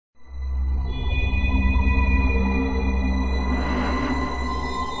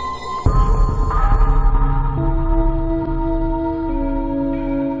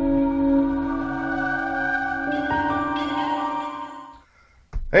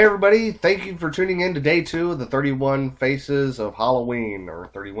Hey everybody, thank you for tuning in to day 2 of the 31 Faces of Halloween, or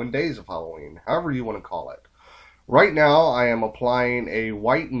 31 Days of Halloween, however you want to call it. Right now I am applying a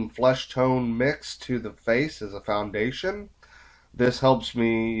white and flesh tone mix to the face as a foundation. This helps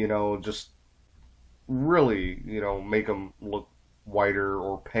me, just really, make them look whiter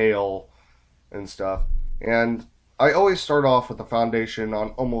or pale and stuff. And I always start off with the foundation on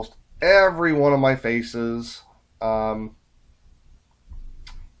almost every one of my faces.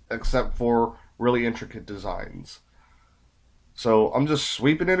 Except for really intricate designs. So I'm just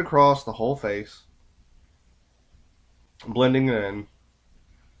sweeping it across the whole face, blending it in.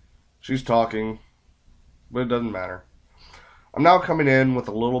 She's talking, but it doesn't matter. I'm now coming in with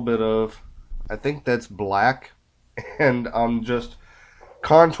a little bit of, I think that's black, and I'm just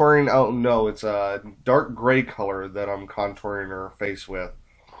contouring. Oh no, it's a dark gray color that I'm contouring her face with.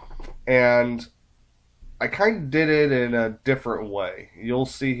 And I kind of did it in a different way. You'll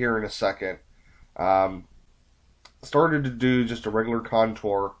see here in a second. Started to do just a regular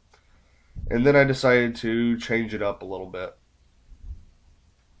contour, and then I decided to change it up a little bit.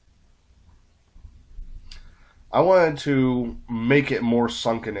 I wanted to make it more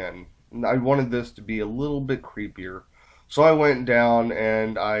sunken in. I wanted this to be a little bit creepier. So I went down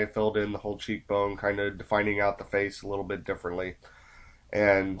and I filled in the whole cheekbone, kind of defining out the face a little bit differently.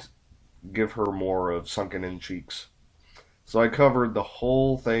 And give her more of sunken in cheeks. So I covered the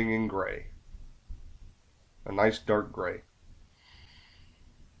whole thing in gray. A nice dark gray.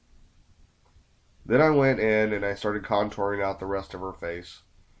 Then I went in and I started contouring out the rest of her face.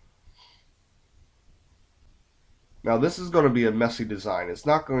 Now this is going to be a messy design. It's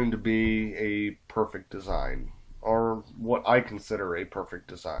not going to be a perfect design, or what I consider a perfect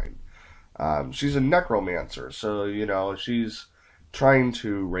design. She's a necromancer, so she's trying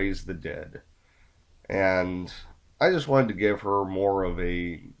to raise the dead. And I just wanted to give her more of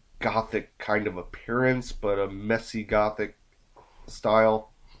a gothic kind of appearance, but a messy gothic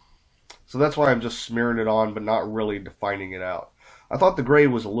style. So that's why I'm just smearing it on, but not really defining it out. I thought the gray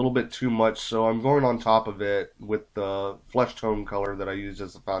was a little bit too much, so I'm going on top of it with the flesh tone color that I used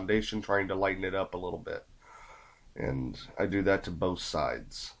as a foundation, trying to lighten it up a little bit. And I do that to both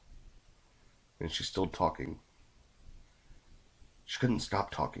sides. And she's still talking. She couldn't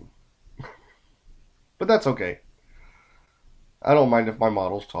stop talking. But that's okay. I don't mind if my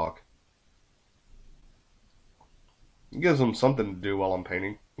models talk. It gives them something to do while I'm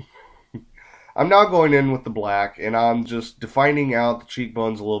painting. I'm now going in with the black, and I'm just defining out the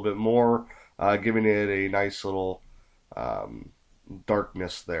cheekbones a little bit more, giving it a nice little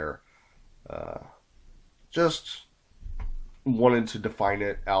darkness there. Just wanted to define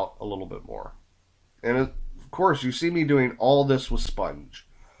it out a little bit more. And of course, you see me doing all this with sponge.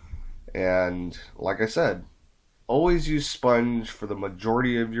 And like I said, always use sponge for the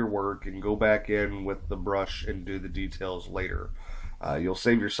majority of your work and go back in with the brush and do the details later. You'll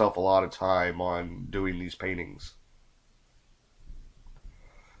save yourself a lot of time on doing these paintings.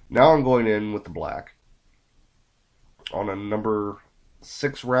 Now I'm going in with the black on a number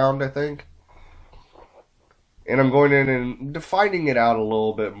 6 round, I think. And I'm going in and defining it out a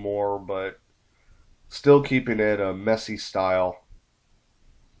little bit more, but still keeping it a messy style.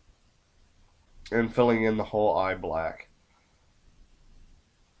 And filling in the whole eye black.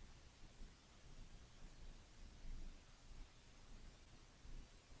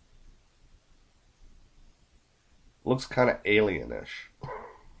 Looks kind of alienish.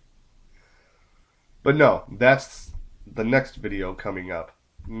 But no, that's the next video coming up.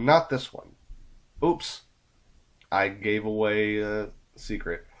 Not this one. Oops. I gave away a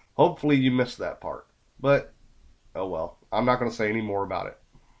secret. Hopefully you missed that part. But, oh well. I'm not going to say any more about it.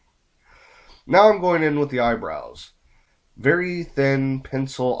 Now I'm going in with the eyebrows. Very thin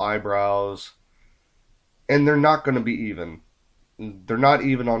pencil eyebrows. And they're not going to be even. They're not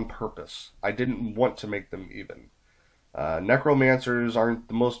even on purpose. I didn't want to make them even. Necromancers aren't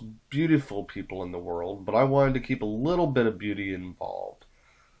the most beautiful people in the world, but I wanted to keep a little bit of beauty involved.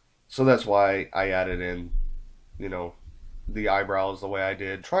 So that's why I added in, the eyebrows the way I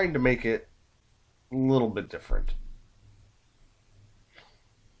did, trying to make it a little bit different.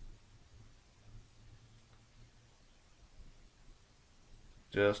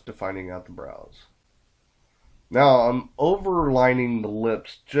 Just defining out the brows. Now I'm overlining the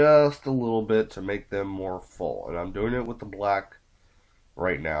lips just a little bit to make them more full. And I'm doing it with the black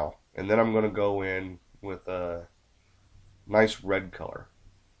right now. And then I'm going to go in with a nice red color.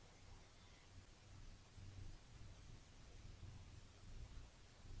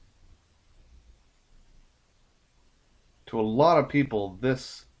 To a lot of people,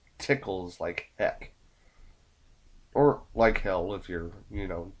 this tickles like heck. Or like hell if you're,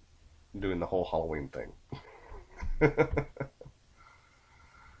 doing the whole Halloween thing.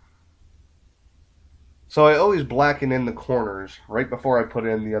 So I always blacken in the corners right before I put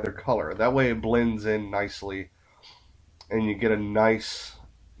in the other color. That way it blends in nicely and you get a nice,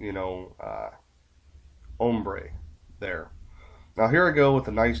 ombre there. Now here I go with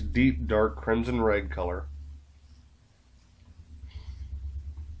a nice deep dark crimson red color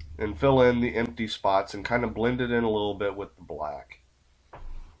and fill in the empty spots and kind of blend it in a little bit with the black.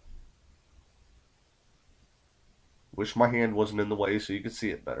 Wish my hand wasn't in the way so you could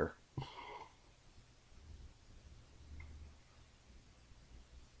see it better.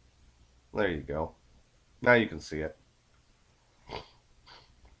 There you go. Now you can see it.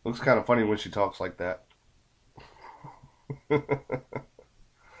 Looks kind of funny when she talks like that.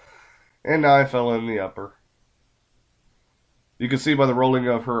 And now I fill in the upper. You can see by the rolling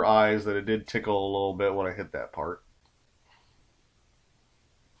of her eyes that it did tickle a little bit when I hit that part.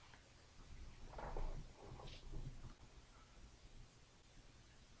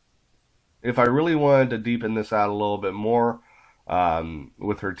 If I really wanted to deepen this out a little bit more,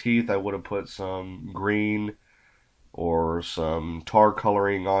 with her teeth, I would have put some green or some tar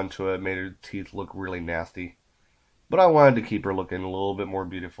coloring onto it, made her teeth look really nasty. But I wanted to keep her looking a little bit more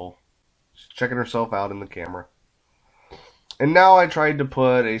beautiful. She's checking herself out in the camera. And now I tried to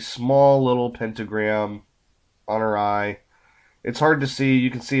put a small little pentagram on her eye. It's hard to see. You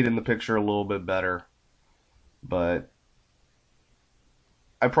can see it in the picture a little bit better. But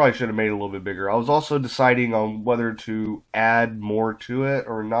I probably should have made it a little bit bigger. I was also deciding on whether to add more to it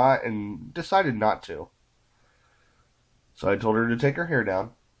or not, and decided not to. So I told her to take her hair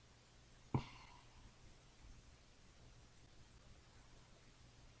down.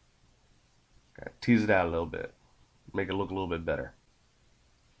 Tease it out a little bit. Make it look a little bit better.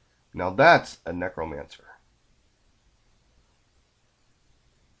 Now that's a Necromancer.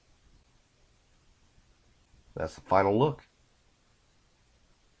 That's the final look.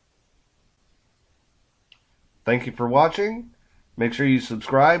 Thank you for watching. Make sure you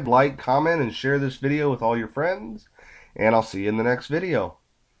subscribe, like, comment, and share this video with all your friends. And I'll see you in the next video.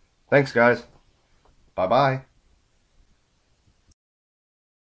 Thanks, guys. Bye-bye.